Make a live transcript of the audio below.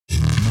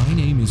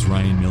host,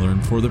 Ryan Miller,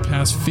 and for the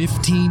past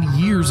 15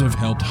 years, I've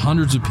helped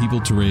hundreds of people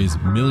to raise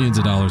millions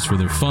of dollars for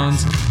their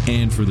funds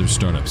and for their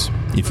startups.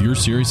 If you're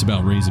serious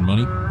about raising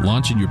money,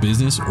 launching your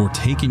business, or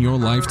taking your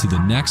life to the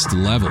next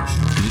level,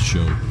 this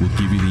show will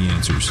give you the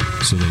answers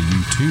so that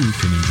you too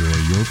can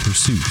enjoy your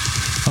pursuit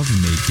of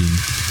making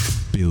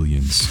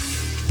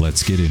billions.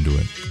 Let's get into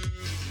it.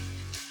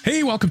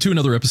 Hey, welcome to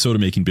another episode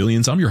of Making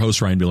Billions. I'm your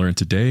host, Ryan Miller, and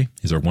today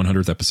is our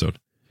 100th episode.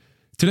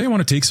 Today, I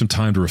want to take some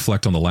time to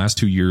reflect on the last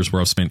 2 years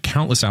where I've spent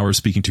countless hours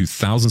speaking to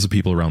thousands of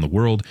people around the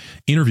world,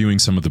 interviewing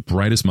some of the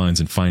brightest minds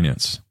in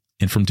finance.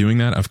 And from doing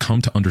that, I've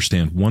come to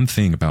understand one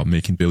thing about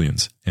making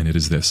billions, and it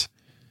is this: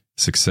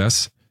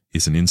 success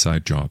is an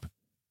inside job.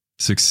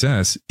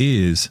 Success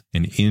is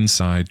an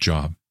inside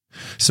job.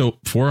 So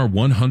for our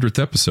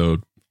 100th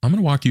episode, I'm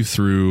going to walk you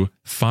through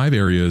 5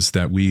 areas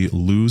that we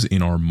lose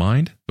in our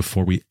mind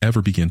before we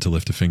ever begin to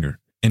lift a finger.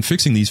 And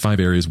fixing these 5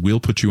 areas will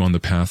put you on the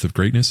path of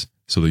greatness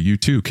so that you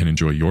too can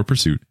enjoy your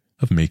pursuit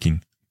of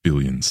making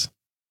billions.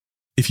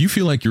 If you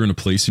feel like you're in a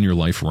place in your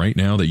life right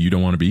now that you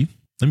don't want to be,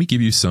 let me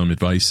give you some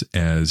advice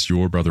as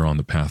your brother on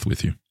the path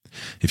with you.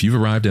 If you've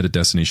arrived at a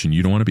destination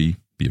you don't want to be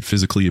it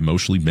physically,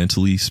 emotionally,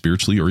 mentally,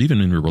 spiritually, or even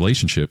in your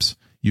relationships,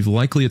 you've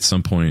likely at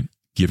some point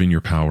given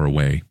your power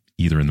away,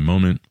 either in the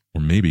moment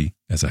or maybe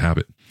as a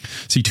habit.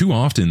 See, too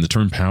often the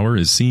term power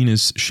is seen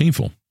as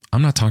shameful.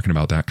 I'm not talking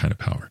about that kind of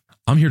power.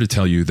 I'm here to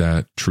tell you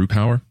that true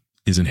power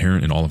is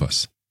inherent in all of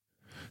us.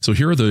 So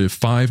here are the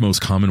 5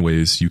 most common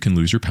ways you can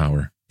lose your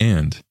power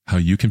and how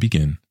you can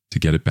begin to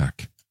get it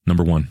back.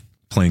 Number 1,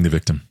 playing the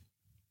victim.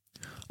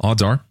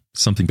 Odds are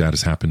something bad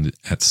has happened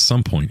at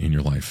some point in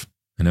your life.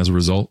 And as a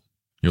result,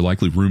 you're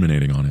likely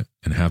ruminating on it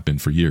and have been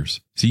for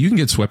years. So you can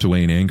get swept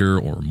away in anger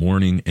or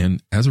mourning.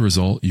 And as a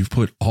result, you've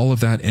put all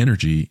of that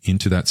energy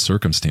into that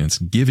circumstance,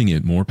 giving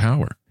it more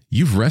power.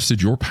 You've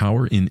rested your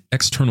power in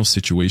external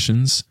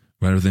situations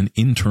rather than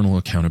internal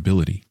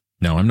accountability.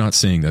 Now, I'm not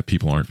saying that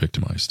people aren't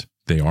victimized.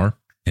 They are,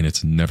 and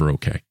it's never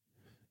okay.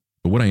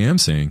 But what I am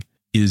saying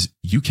is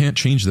you can't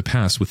change the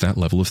past with that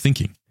level of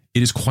thinking.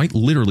 It is quite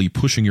literally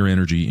pushing your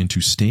energy into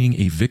staying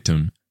a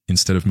victim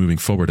instead of moving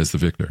forward as the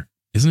victor.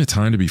 Isn't it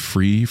time to be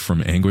free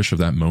from anguish of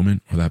that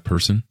moment or that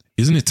person?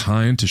 Isn't it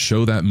time to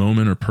show that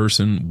moment or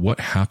person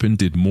what happened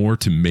did more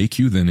to make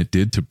you than it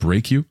did to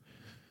break you?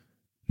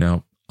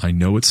 Now, I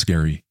know it's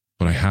scary,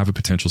 but I have a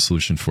potential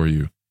solution for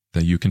you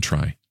that you can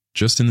try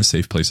just in the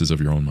safe places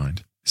of your own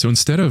mind. So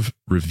instead of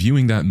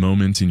reviewing that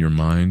moment in your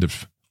mind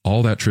of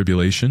all that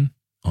tribulation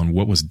on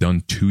what was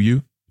done to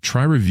you,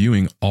 try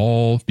reviewing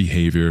all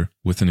behavior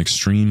with an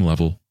extreme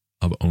level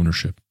of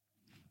ownership.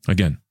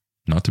 Again,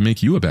 not to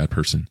make you a bad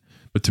person,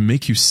 but to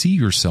make you see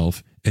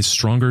yourself as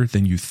stronger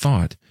than you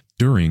thought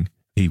during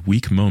a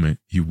weak moment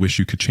you wish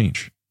you could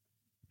change.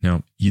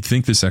 Now, you'd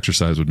think this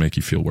exercise would make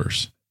you feel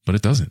worse, but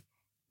it doesn't.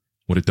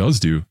 What it does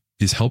do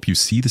is help you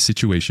see the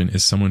situation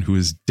as someone who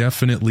is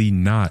definitely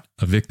not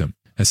a victim,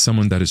 as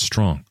someone that is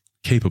strong,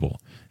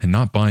 capable, and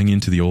not buying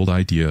into the old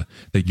idea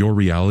that your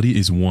reality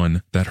is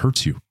one that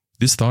hurts you.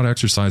 This thought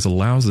exercise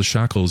allows the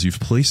shackles you've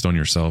placed on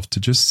yourself to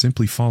just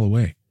simply fall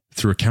away.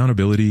 Through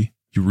accountability,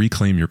 you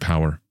reclaim your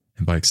power,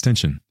 and by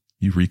extension,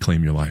 you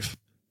reclaim your life.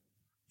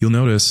 You'll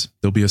notice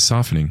there'll be a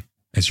softening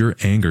as your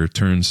anger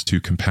turns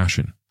to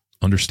compassion,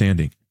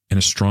 understanding, and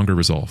a stronger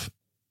resolve.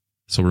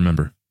 So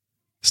remember,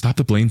 stop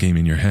the blame game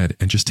in your head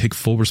and just take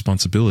full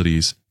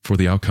responsibilities for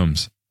the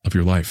outcomes of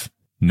your life.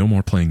 No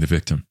more playing the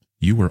victim.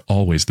 You were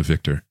always the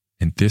victor,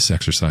 and this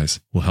exercise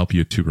will help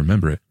you to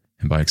remember it,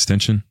 and by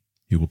extension,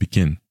 you will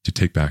begin to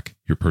take back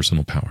your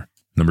personal power.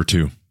 Number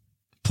 2,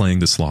 playing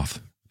the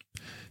sloth.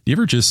 Do you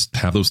ever just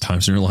have those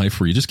times in your life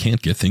where you just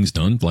can't get things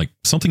done? Like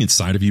something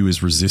inside of you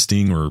is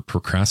resisting or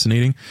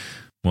procrastinating?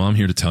 Well, I'm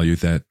here to tell you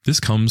that this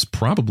comes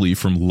probably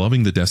from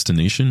loving the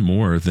destination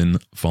more than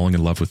falling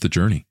in love with the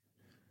journey.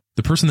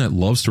 The person that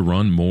loves to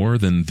run more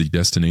than the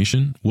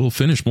destination will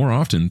finish more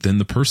often than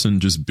the person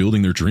just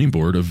building their dream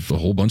board of a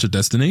whole bunch of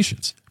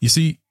destinations. You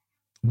see,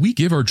 we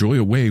give our joy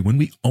away when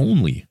we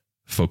only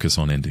focus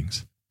on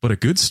endings. But a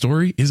good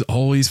story is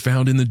always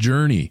found in the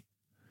journey.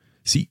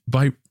 See,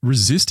 by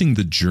resisting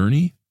the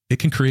journey, it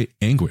can create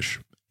anguish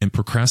and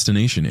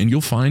procrastination, and you'll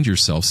find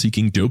yourself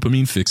seeking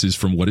dopamine fixes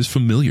from what is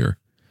familiar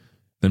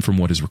than from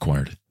what is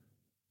required.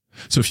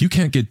 So if you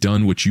can't get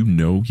done what you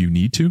know you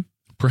need to,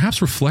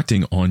 perhaps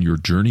reflecting on your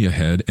journey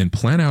ahead and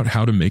plan out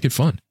how to make it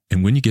fun.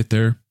 And when you get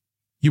there,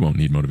 you won't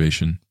need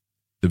motivation.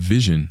 The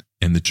vision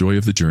and the joy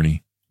of the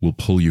journey will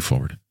pull you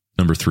forward.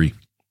 Number 3,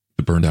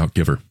 the burned out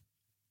giver.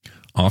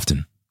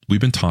 Often, we've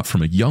been taught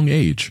from a young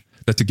age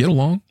that to get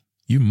along,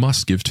 you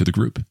must give to the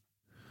group.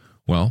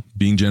 Well,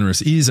 being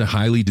generous is a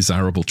highly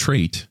desirable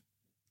trait.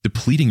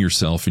 Depleting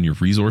yourself and your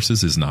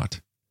resources is not.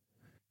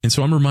 And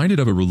so I'm reminded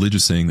of a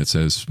religious saying that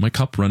says, "My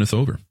cup runneth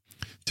over."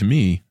 To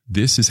me,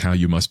 this is how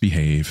you must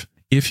behave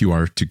if you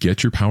are to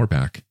get your power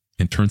back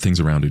and turn things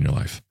around in your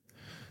life.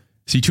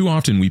 See, too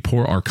often we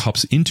pour our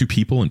cups into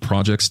people and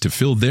projects to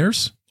fill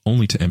theirs,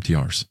 only to empty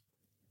ours.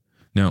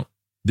 Now,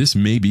 this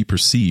may be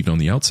perceived on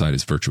the outside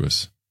as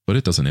virtuous, but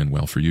it doesn't end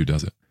well for you,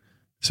 does it?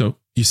 So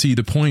You see,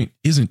 the point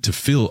isn't to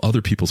fill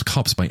other people's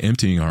cups by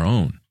emptying our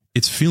own.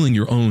 It's filling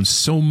your own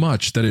so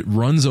much that it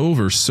runs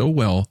over so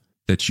well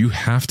that you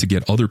have to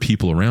get other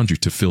people around you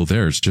to fill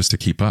theirs just to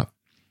keep up.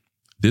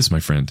 This, my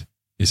friend,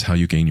 is how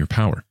you gain your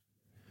power.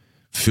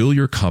 Fill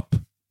your cup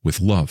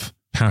with love,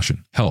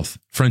 passion, health,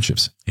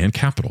 friendships, and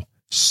capital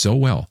so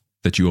well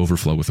that you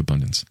overflow with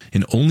abundance.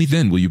 And only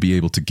then will you be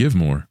able to give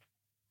more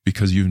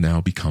because you've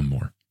now become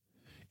more.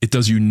 It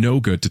does you no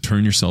good to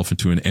turn yourself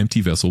into an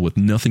empty vessel with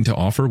nothing to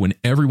offer when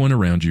everyone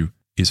around you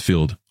is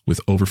filled with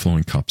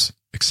overflowing cups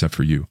except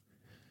for you.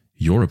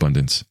 Your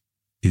abundance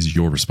is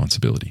your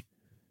responsibility.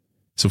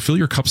 So fill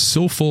your cup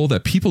so full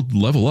that people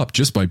level up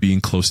just by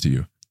being close to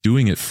you.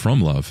 Doing it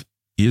from love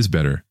is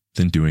better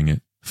than doing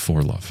it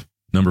for love.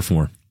 Number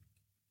 4,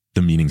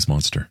 the meanings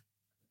monster.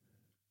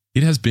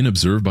 It has been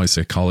observed by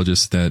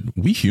psychologists that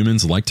we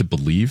humans like to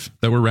believe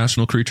that we're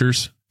rational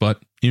creatures,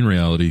 but in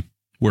reality,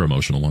 we're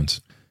emotional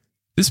ones.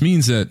 This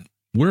means that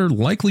we're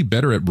likely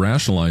better at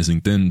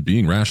rationalizing than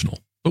being rational.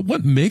 But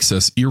what makes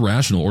us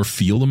irrational or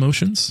feel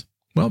emotions?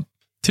 Well,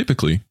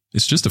 typically,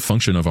 it's just a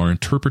function of our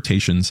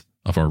interpretations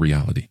of our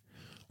reality.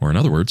 Or in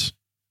other words,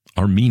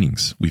 our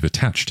meanings we've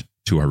attached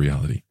to our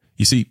reality.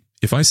 You see,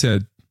 if I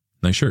said,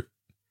 "Nice shirt,"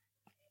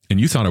 and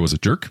you thought I was a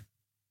jerk,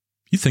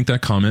 you'd think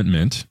that comment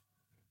meant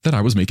that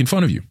I was making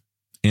fun of you.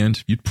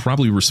 And you'd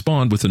probably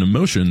respond with an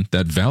emotion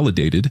that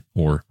validated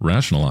or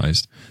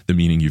rationalized the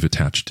meaning you've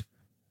attached.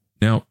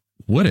 Now,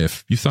 what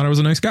if you thought I was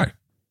a nice guy?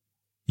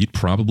 You'd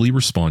probably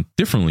respond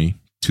differently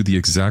to the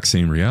exact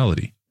same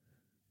reality.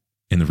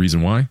 And the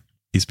reason why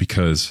is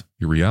because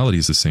your reality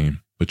is the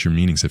same, but your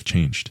meanings have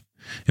changed.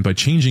 And by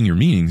changing your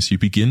meanings, you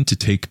begin to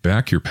take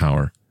back your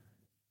power.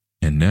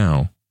 And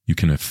now you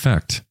can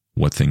affect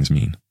what things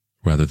mean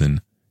rather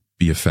than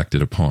be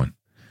affected upon.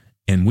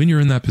 And when you're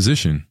in that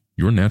position,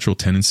 your natural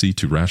tendency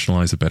to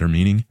rationalize a better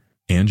meaning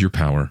and your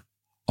power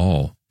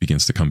all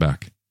begins to come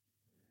back.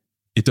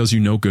 It does you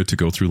no good to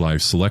go through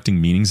life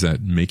selecting meanings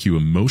that make you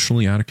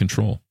emotionally out of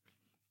control.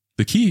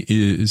 The key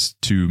is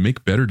to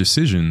make better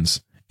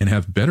decisions and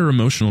have better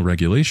emotional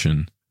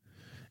regulation.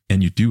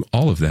 And you do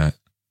all of that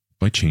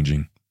by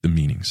changing the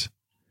meanings.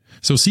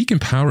 So seek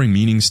empowering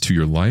meanings to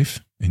your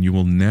life and you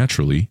will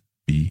naturally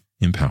be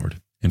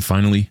empowered. And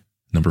finally,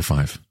 number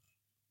 5,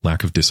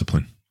 lack of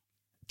discipline.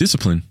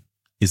 Discipline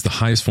is the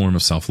highest form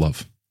of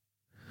self-love.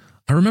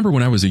 I remember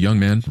when I was a young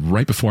man,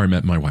 right before I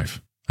met my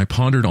wife, I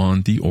pondered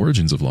on the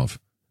origins of love.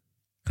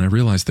 And I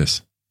realized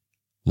this: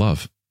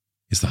 love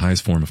is the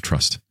highest form of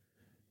trust.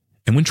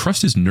 And when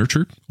trust is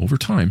nurtured over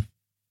time,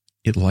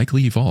 it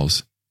likely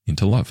evolves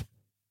into love.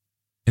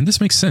 And this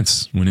makes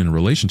sense when in a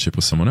relationship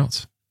with someone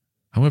else.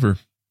 However,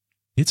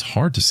 it's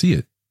hard to see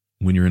it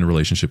when you're in a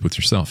relationship with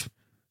yourself.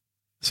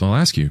 So I'll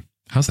ask you,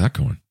 how's that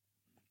going?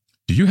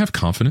 Do you have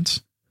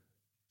confidence?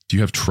 Do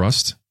you have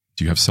trust?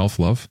 Do you have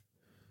self-love?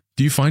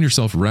 Do you find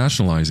yourself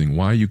rationalizing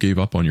why you gave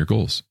up on your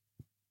goals?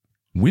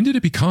 When did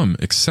it become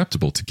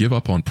acceptable to give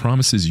up on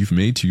promises you've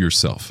made to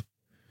yourself?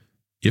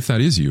 If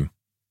that is you,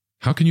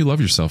 how can you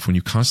love yourself when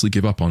you constantly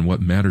give up on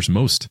what matters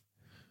most?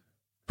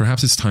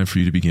 Perhaps it's time for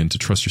you to begin to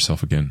trust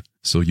yourself again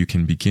so you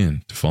can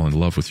begin to fall in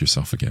love with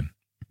yourself again.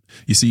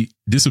 You see,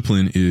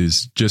 discipline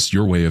is just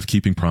your way of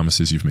keeping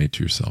promises you've made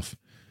to yourself.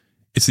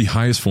 It's the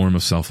highest form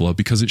of self-love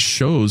because it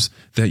shows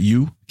that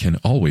you can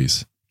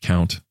always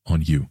count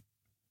on you.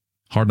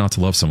 Hard not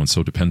to love someone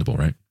so dependable,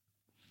 right?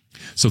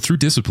 So through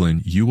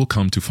discipline, you will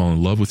come to fall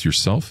in love with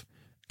yourself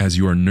as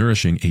you are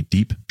nourishing a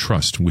deep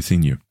trust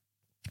within you.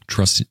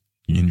 Trust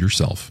in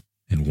yourself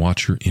and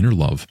watch your inner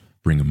love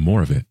bring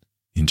more of it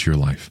into your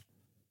life.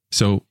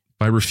 So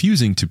by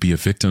refusing to be a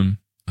victim,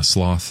 a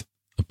sloth,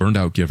 a burned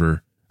out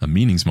giver, a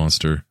meanings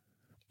monster,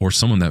 or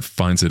someone that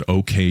finds it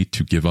okay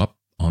to give up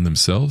on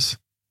themselves,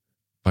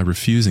 by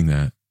refusing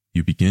that,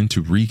 you begin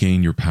to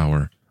regain your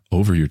power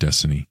over your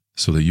destiny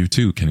so that you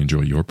too can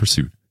enjoy your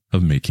pursuit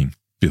of making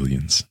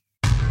billions.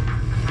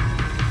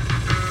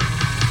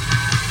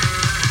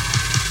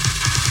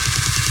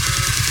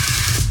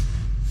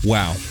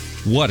 Wow,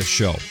 what a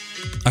show.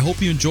 I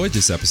hope you enjoyed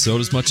this episode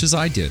as much as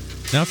I did.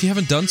 Now, if you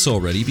haven't done so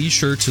already, be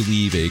sure to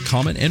leave a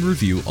comment and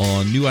review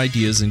on new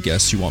ideas and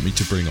guests you want me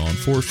to bring on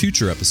for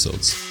future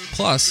episodes.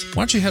 Plus,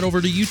 why don't you head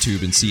over to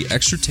YouTube and see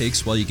extra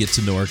takes while you get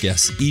to know our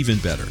guests even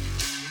better.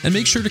 And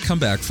make sure to come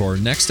back for our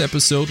next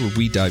episode where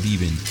we dive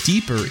even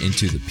deeper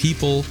into the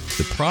people,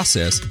 the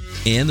process,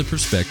 and the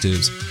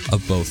perspectives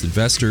of both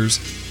investors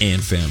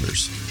and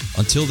founders.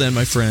 Until then,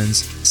 my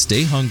friends,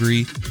 stay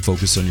hungry,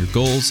 focus on your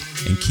goals,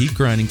 and keep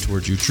grinding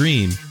towards your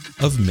dream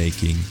of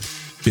making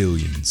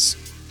billions.